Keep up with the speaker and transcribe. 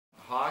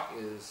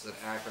HAWK is an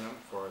acronym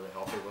for the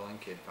Healthy Willing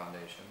Kid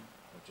Foundation,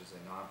 which is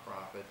a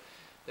nonprofit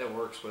that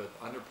works with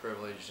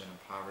underprivileged and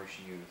impoverished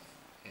youth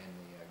in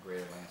the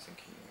greater Lansing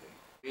community.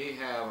 We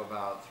have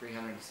about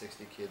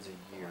 360 kids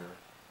a year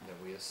that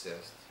we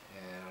assist,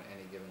 and on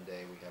any given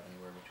day we have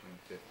anywhere between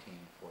 15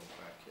 and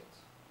 45 kids.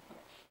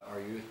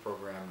 Our youth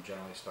program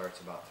generally starts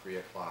about 3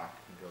 o'clock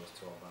and goes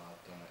till about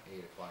 8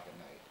 o'clock at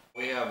night.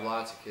 We have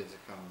lots of kids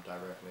that come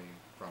directly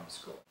from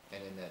school,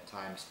 and in that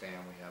time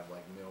span we have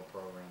like meal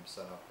programs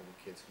set up where the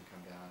kids can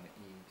come down and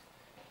eat,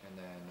 and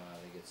then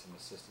they get some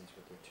assistance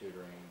with their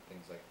tutoring and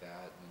things like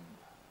that, and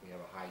we have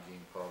a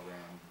hygiene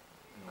program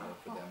in order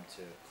for them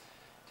to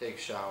take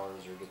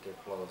showers or get their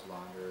clothes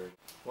laundered.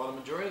 Well, the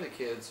majority of the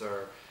kids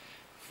are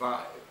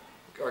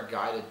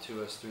guided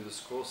to us through the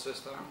school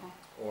system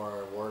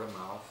or word of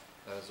mouth.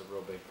 That is a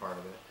real big part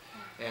of it.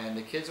 And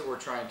the kids that we're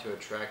trying to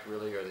attract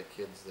really are the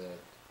kids that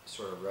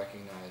sort of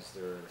recognize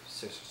their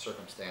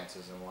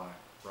circumstances and want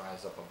to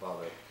rise up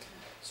above it.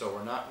 So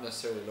we're not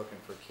necessarily looking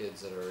for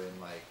kids that are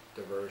in like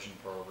diversion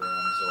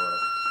programs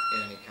or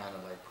in any kind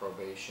of like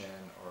probation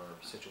or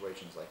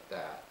situations like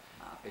that.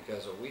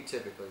 Because what we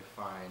typically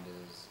find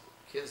is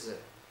kids that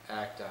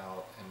act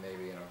out and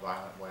maybe in a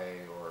violent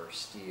way or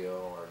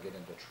steal or get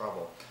into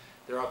trouble,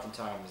 they're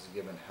oftentimes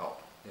given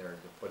help. They're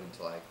put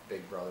into like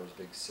big brothers,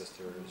 big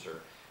sisters,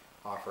 or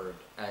offered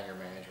anger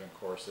management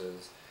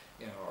courses,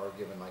 or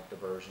given like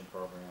diversion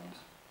programs.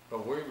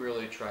 But we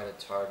really try to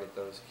target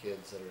those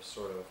kids that are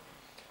sort of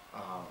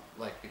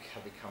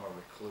have become a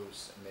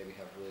recluse and maybe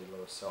have really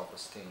low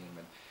self-esteem,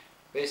 and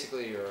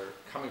basically are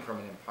coming from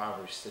an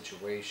impoverished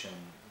situation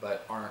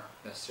but aren't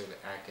necessarily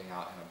acting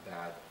out in a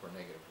bad or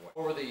negative way.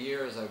 Over the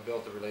years I've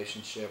built a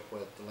relationship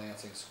with the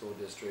Lansing School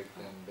District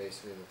and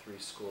basically the 3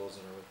 schools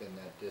that are within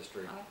that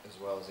district, as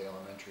well as the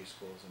elementary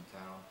schools in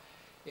town,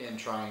 in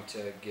trying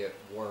to get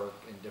work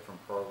in different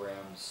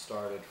programs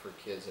started for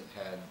kids that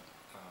had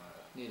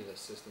needed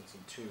assistance in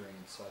tutoring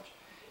and such.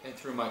 And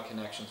through my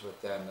connections with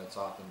them, that's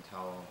often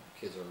how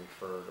kids are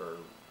referred or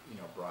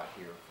brought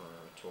here for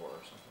a tour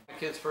or something. When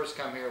kids first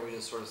come here, we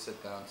just sort of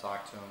sit down,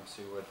 talk to them,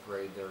 see what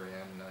grade they're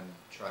in, and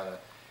try to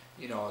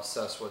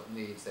assess what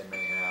needs they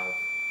may have.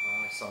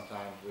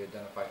 Sometimes we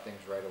identify things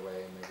right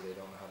away, and maybe they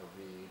don't know how to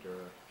read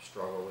or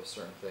struggle with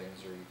certain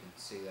things, or you can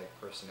see like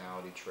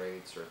personality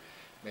traits, or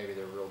maybe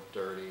they're real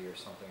dirty or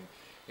something.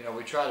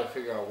 We try to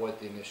figure out what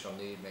the initial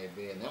need may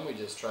be, and then we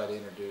just try to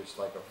introduce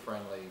like a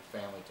friendly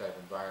family type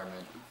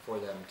environment for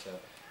them to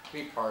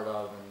be part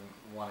of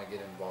and want to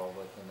get involved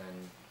with, and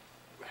then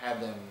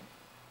have them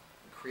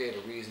create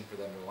a reason for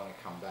them to want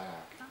to come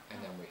back, and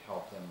then we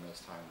help them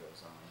as time goes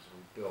on, as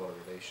we build a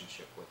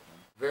relationship with them.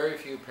 Very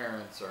few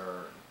parents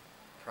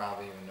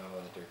probably even know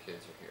that their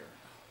kids are here.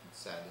 It's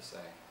sad to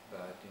say,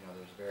 but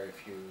there's very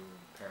few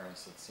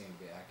parents that seem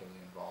to be actively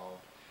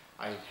involved.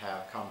 I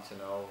have come to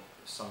know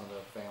some of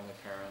the family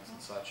parents and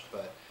such,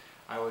 but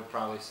I would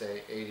probably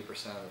say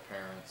 80% of the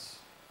parents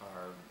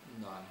are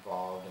not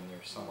involved, and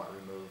they're somewhat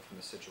removed from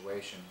the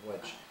situation,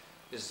 which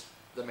is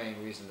the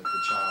main reason that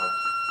the child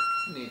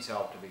needs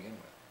help to begin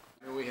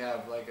with. We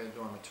have like a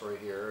dormitory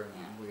here,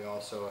 and we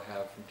also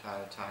have from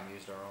time to time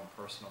used our own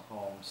personal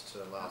homes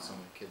to allow some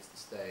of the kids to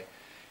stay.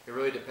 It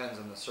really depends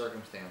on the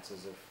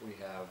circumstances. If we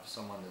have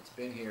someone that's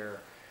been here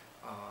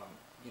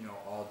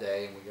all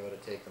day and we go to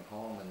take them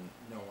home and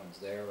no one's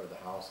there, or the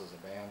house is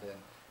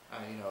abandoned,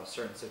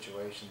 certain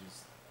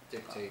situations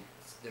dictate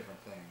different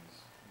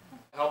things.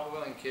 Healthy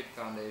Willing Kid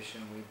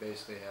Foundation, we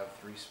basically have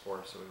 3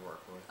 sports that we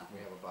work with. We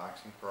have a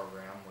boxing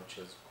program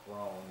which has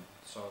grown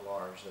so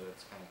large that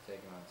it's kind of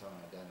taken on its own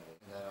identity.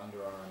 And then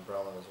under our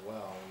umbrella as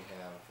well, we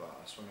have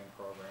a swimming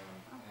program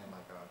and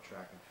like a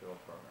track and field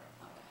program.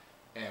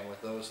 And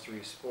with those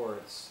 3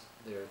 sports,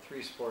 there are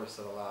 3 sports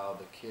that allow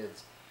the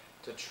kids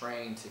to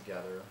train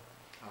together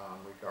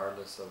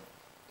regardless of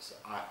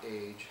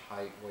age,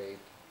 height, weight.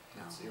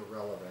 It's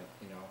irrelevant,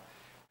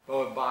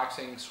 But with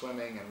boxing,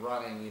 swimming, and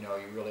running, you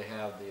really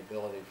have the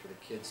ability for the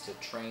kids to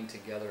train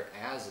together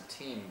as a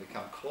team,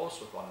 become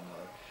close with one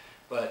another,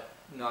 but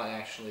not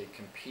actually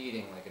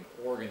competing like an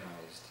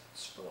organized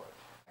sport.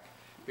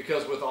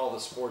 Because with all the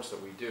sports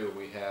that we do,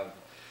 we have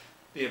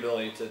the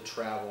ability to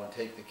travel and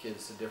take the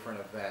kids to different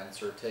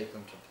events or take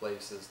them to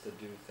places to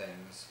do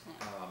things.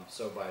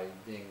 So by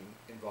being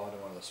involved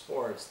in one of the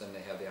sports, then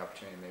they have the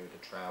opportunity maybe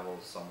to travel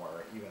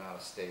somewhere, even out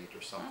of state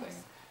or something,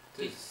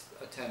 to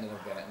attend an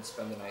event and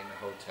spend the night in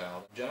a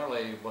hotel.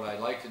 Generally, what I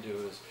like to do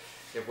is,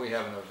 if we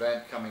have an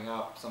event coming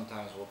up,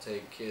 sometimes we'll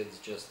take kids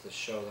just to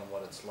show them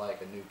what it's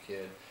like, a new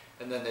kid,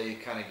 and then they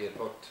kind of get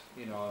hooked,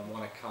 and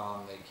want to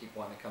come. They keep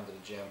wanting to come to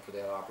the gym for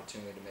that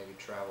opportunity to maybe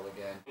travel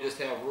again. We just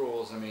have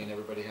rules. I mean,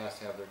 everybody has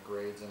to have their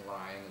grades in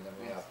line, and then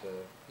we have to,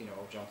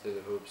 jump through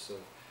the hoops of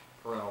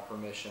parental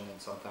permission, and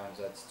sometimes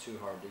that's too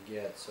hard to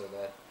get, so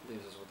that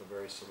leaves us with a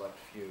very select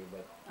few.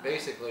 But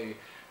basically,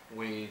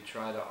 we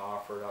try to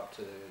offer it up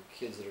to the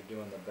kids that are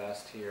doing the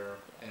best here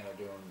and are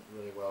doing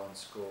really well in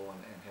school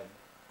and have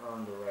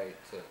earned the right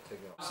to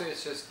go. So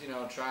it's just,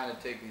 trying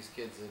to take these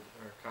kids that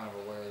are kind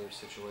of aware of their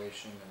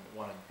situation and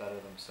want to better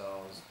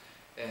themselves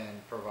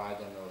and provide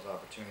them those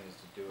opportunities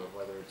to do it,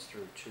 whether it's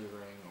through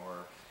tutoring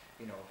or,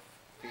 you know,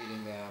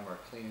 feeding them or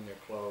cleaning their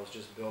clothes,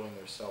 just building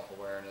their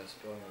self-awareness,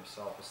 building their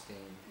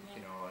self-esteem,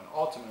 you know, and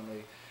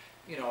ultimately,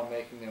 you know,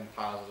 making them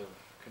positive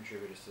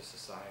contributors to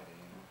society,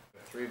 you know.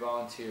 3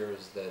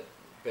 volunteers that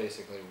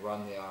basically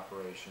run the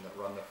operation, that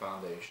run the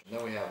foundation. And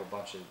then we have a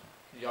bunch of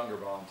younger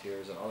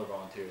volunteers and other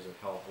volunteers that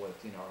help with,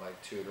 you know, like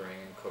tutoring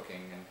and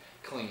cooking and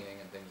cleaning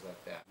and things like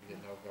that. We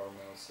get no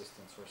governmental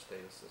assistance or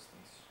state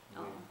assistance.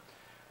 We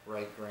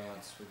write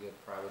grants, we get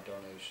private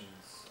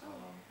donations,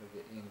 we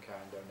get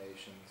in-kind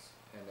donations,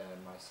 and then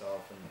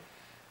myself and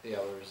the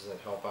others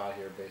that help out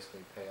here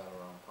basically pay out of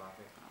our own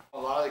pocket. A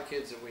lot of the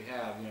kids that we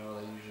have, you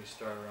know, they usually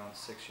start around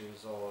 6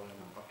 years old and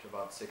up to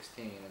about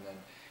 16, and then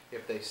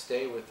if they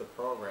stay with the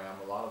program,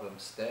 a lot of them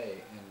stay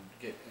and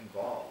get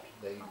involved.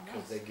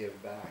 Because they give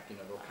back. You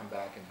know, they'll come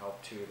back and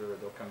help tutor,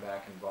 they'll come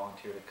back and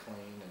volunteer to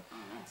clean, and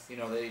you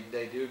know,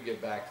 they do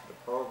give back to the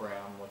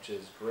program, which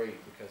is great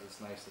because it's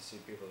nice to see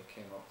people that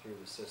came up through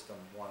the system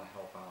want to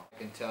help out. I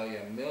can tell you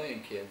a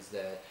million kids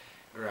that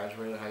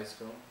graduated high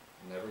school,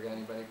 never got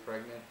anybody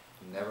pregnant,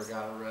 never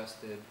got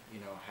arrested, you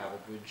know, have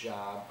a good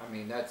job. I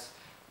mean,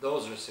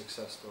 those are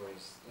success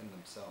stories in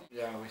themselves.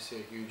 Yeah, we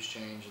see a huge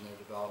change in their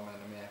development.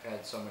 I mean, I've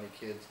had so many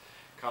kids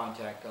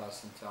contact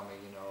us and tell me,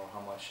 you know, how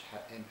much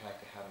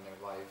impact it had in their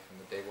life and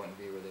that they wouldn't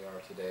be where they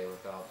are today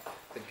without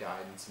the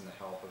guidance and the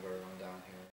help of everyone down here.